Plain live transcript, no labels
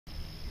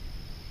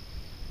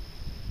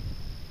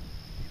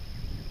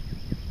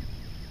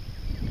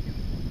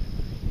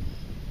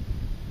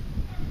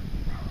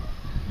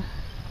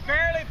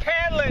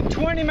pedaling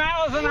 20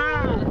 miles an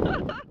hour.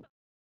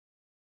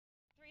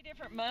 3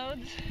 different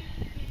modes.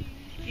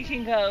 You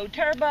can go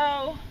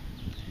turbo,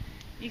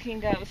 you can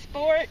go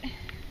sport,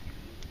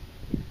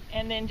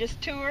 and then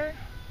just tour.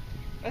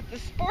 But the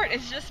sport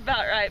is just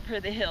about right for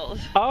the hills.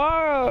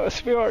 Oh,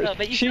 sport. So,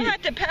 but you still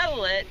have to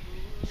pedal it.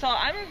 So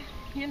I'm,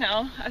 you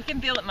know, I can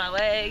feel it in my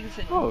legs.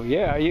 And oh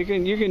yeah, you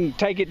can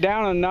take it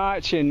down a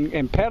notch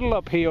and pedal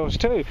up hills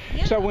too.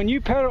 Yeah. So when you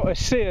pedal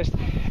assist,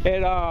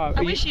 I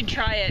wish you'd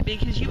try it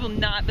because you will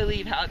not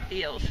believe how it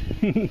feels.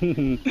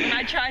 When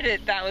I tried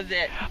it, that was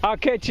it. I'll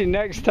catch you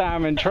next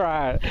time and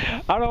try it.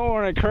 I don't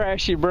want to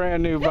crash your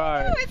brand new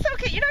bike. No, it's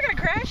okay. You're not going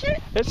to crash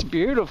it. It's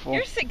beautiful.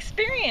 Your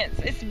experience.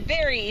 It's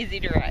very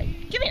easy to ride.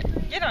 Come here.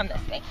 Get on this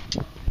thing.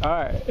 All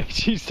right.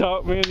 She's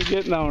talked me into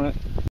getting on it.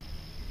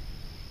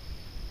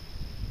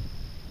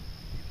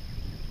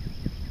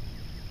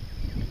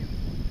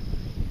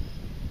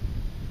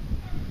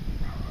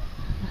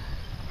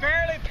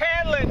 Barely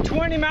pedaling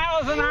 20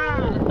 miles an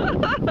hour.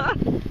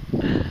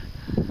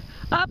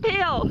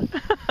 Uphill.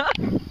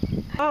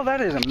 Oh,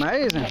 that is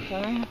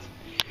amazing.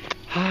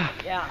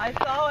 Yeah, I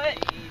saw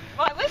it.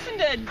 Well, I listened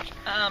to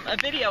a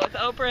video with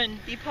Oprah and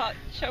Deepak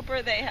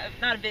Chopra. They have,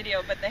 not a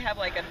video, but they have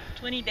like a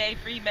 20-day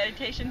free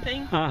meditation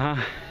thing.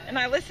 And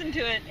I listened to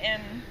it,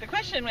 and the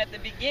question at the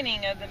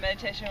beginning of the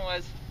meditation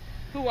was,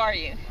 who are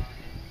you?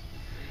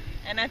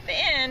 And at the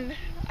end,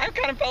 I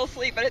kind of fell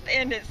asleep, but at the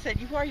end it said,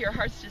 you are your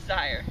heart's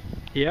desire.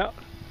 Yep.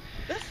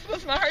 This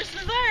was my heart's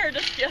desire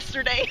just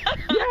yesterday.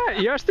 Yeah,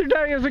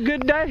 yesterday was a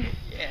good day.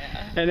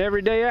 Yeah. And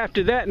every day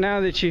after that, now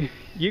that you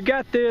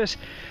got this,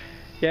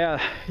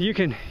 yeah, you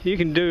can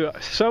do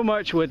so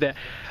much with that.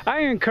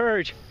 I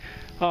encourage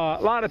a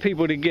lot of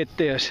people to get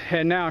this.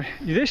 And now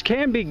this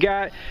can be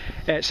got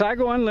at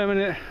Cycle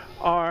Unlimited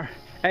or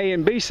A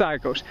and B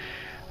Cycles.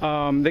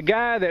 The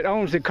guy that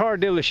owns the car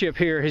dealership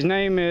here, his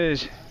name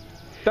is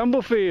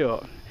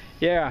Thumblefield.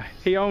 Yeah,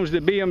 he owns the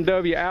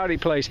BMW Audi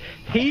place.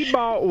 He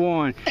bought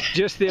one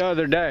just the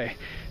other day.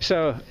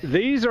 So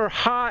these are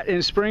hot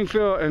in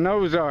Springfield and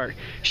Ozarks.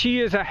 She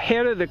is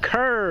ahead of the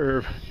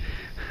curve.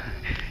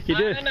 You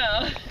did? I don't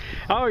know.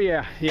 Oh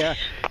yeah, yeah.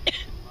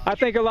 I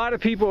think a lot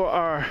of people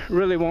are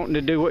really wanting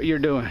to do what you're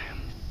doing.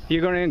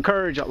 You're going to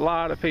encourage a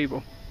lot of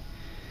people.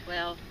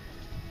 Well,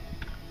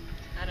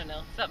 I don't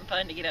know. Something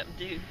fun to get up and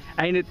do.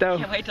 Ain't it though?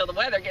 Can't wait till the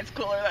weather gets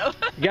cooler though.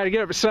 You got to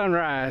get up at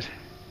sunrise.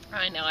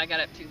 I know I got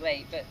up too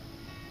late, but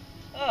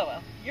oh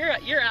well.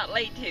 You're out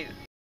late too.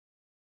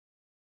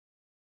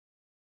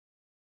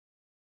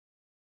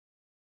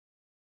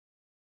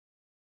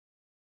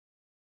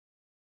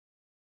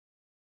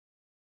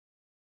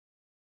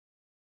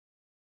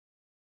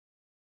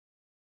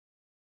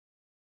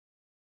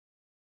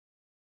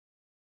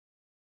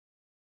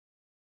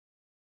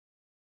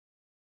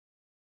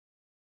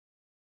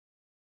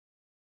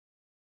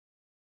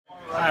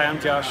 Hi, I'm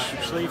Josh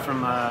Schley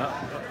from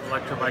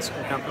Electro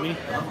Bicycle Company.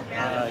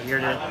 Here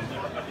to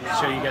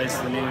show you guys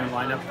the new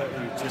lineup that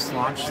we just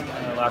launched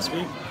last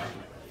week.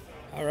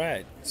 All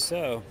right,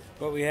 so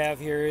what we have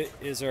here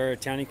is our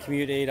Townie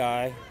Commute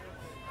 8i.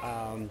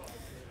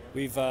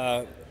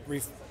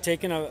 We've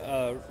taken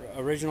a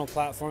original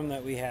platform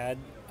that we had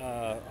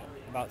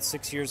about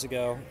 6 years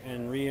ago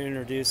and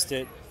reintroduced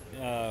it.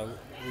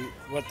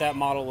 What that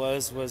model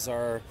was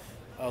our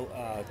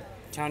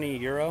Townie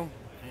Euro.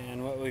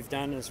 And what we've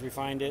done is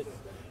refined it.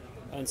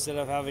 Instead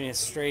of having a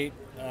straight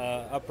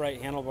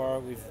upright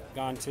handlebar, we've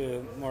gone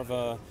to more of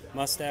a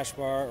mustache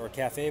bar or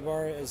cafe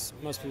bar, as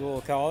most people will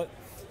call it.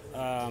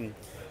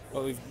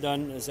 What we've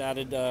done is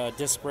added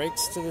disc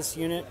brakes to this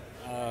unit.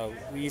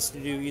 We used to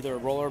do either a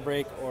roller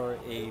brake or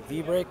a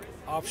V-brake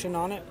option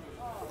on it.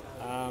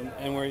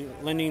 And we're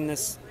lending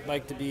this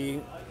bike to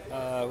be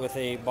with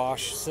a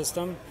Bosch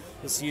system.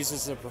 This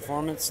uses a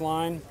performance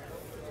line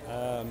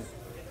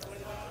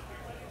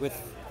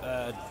with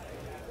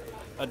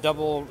a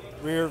double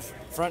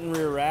front and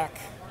rear rack.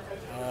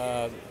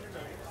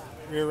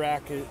 Rear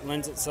rack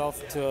lends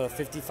itself to a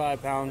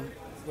 55-pound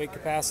weight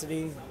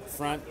capacity.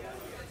 Front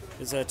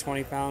is a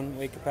 20-pound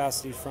weight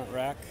capacity front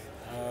rack.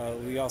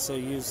 We also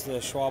use the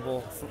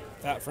Schwabel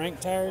Fat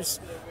Frank tires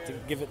to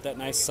give it that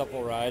nice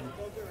supple ride.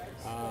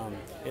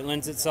 It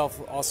lends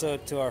itself also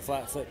to our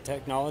flat foot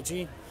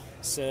technology,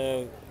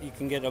 so you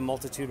can get a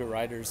multitude of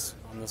riders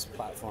on this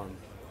platform.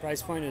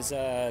 Price point is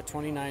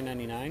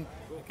 $29.99.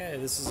 Okay,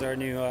 this is our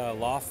new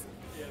loft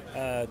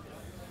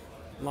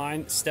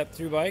line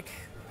step-through bike.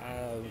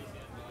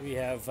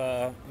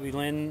 We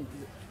lend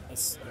a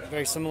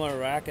very similar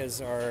rack as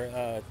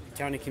our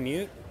Townie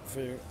Commute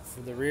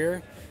for the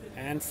rear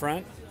and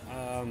front.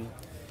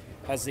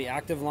 Has the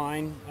active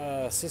line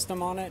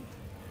system on it,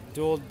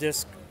 dual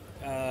disc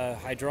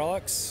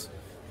hydraulics,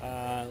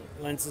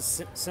 lends a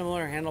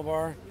similar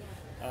handlebar,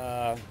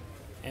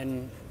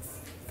 and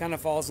kind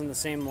of falls in the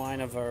same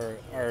line of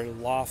our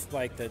loft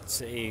bike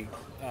that's a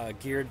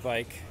geared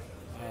bike.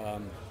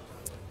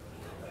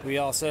 We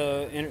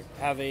also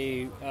have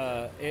a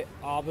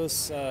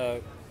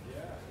Obus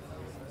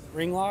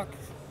ring lock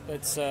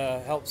that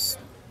helps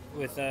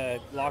with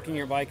locking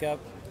your bike up.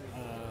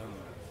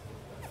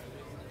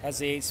 Has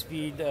the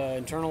 8-speed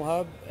internal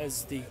hub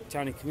as the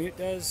Townie Commute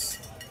does.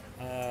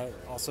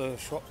 Also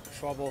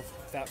Schwalbe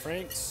Fat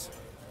Franks.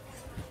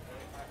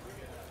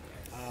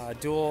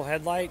 Dual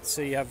headlight,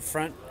 so you have a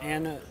front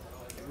and a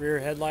rear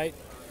headlight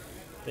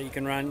that you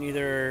can run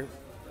either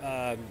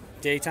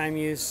daytime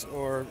use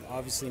or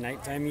obviously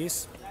nighttime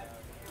use.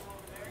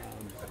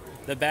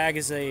 The bag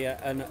is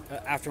an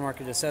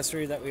aftermarket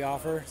accessory that we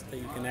offer that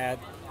you can add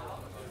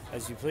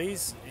as you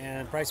please,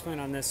 and price point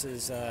on this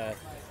is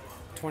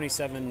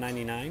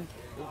 $27.99.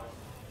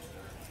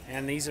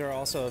 And these are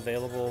also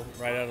available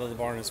right out of the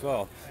barn as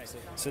well.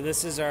 So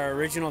this is our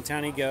original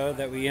Townie Go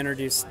that we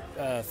introduced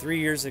 3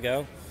 years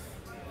ago,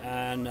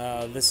 and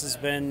this has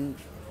been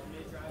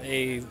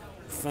a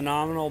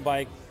phenomenal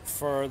bike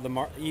for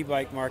the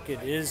e-bike market.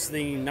 It is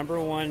the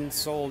 #1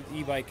 sold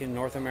e-bike in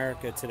North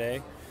America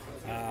today.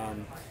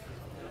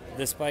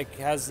 This bike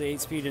has the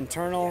 8-speed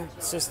internal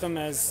system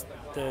as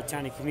the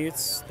Townie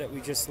Commutes that we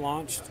just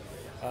launched.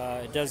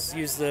 It does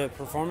use the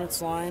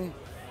performance line.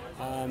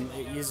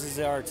 It uses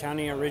our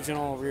Townie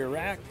original rear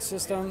rack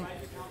system.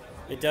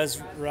 It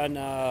does run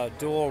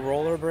dual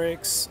roller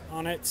brakes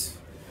on it.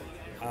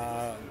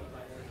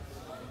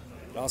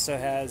 It also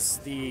has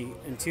the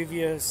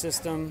Intuvia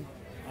system,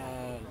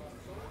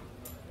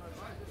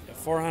 a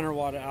 400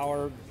 watt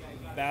hour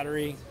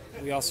battery.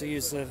 We also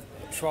use the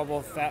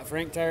Schwalbe Fat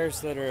Frank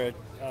tires that are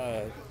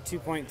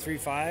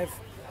 2.35,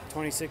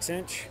 26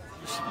 inch.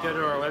 You should go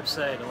to our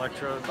website,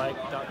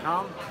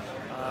 electrobike.com.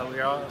 We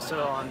are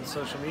also on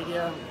social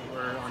media.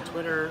 We're on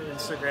Twitter,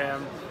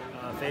 Instagram,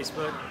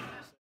 Facebook.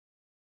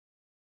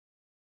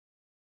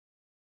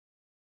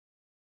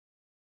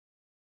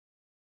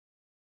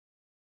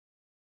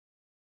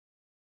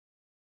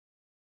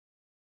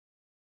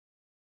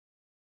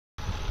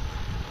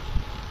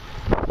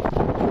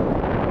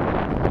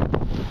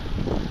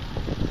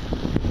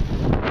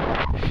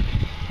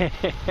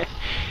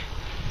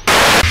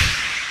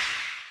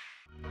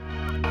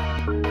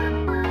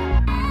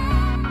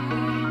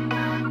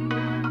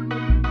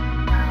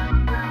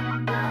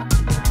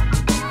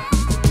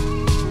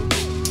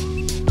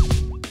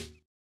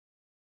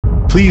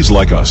 Please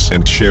like us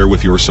and share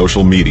with your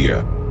social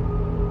media.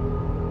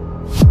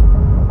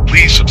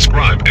 Please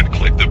subscribe and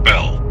click the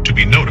bell to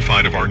be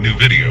notified of our new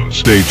videos.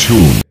 Stay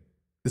tuned.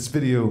 This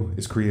video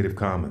is Creative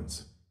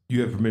Commons.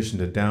 You have permission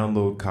to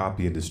download,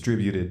 copy, and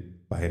distribute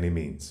it by any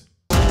means.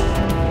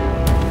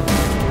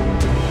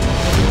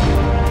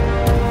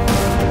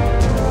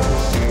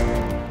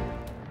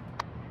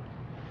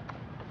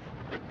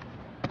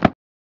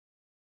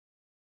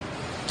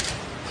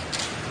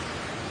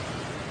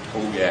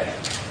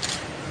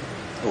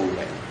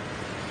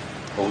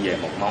 Thu về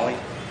một mối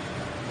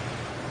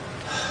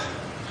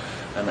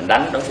rồi mình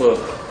đánh đối phương.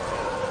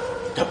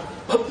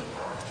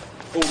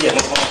 Thu về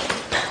một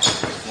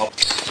mối,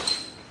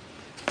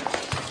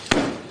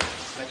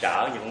 nó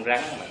chở như con rắn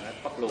mà nó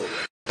bắt lui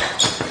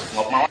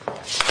một mối.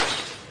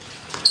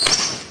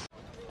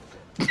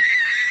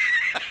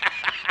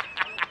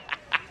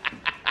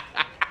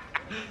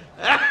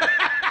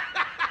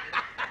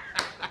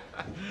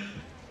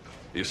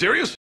 Are you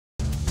serious?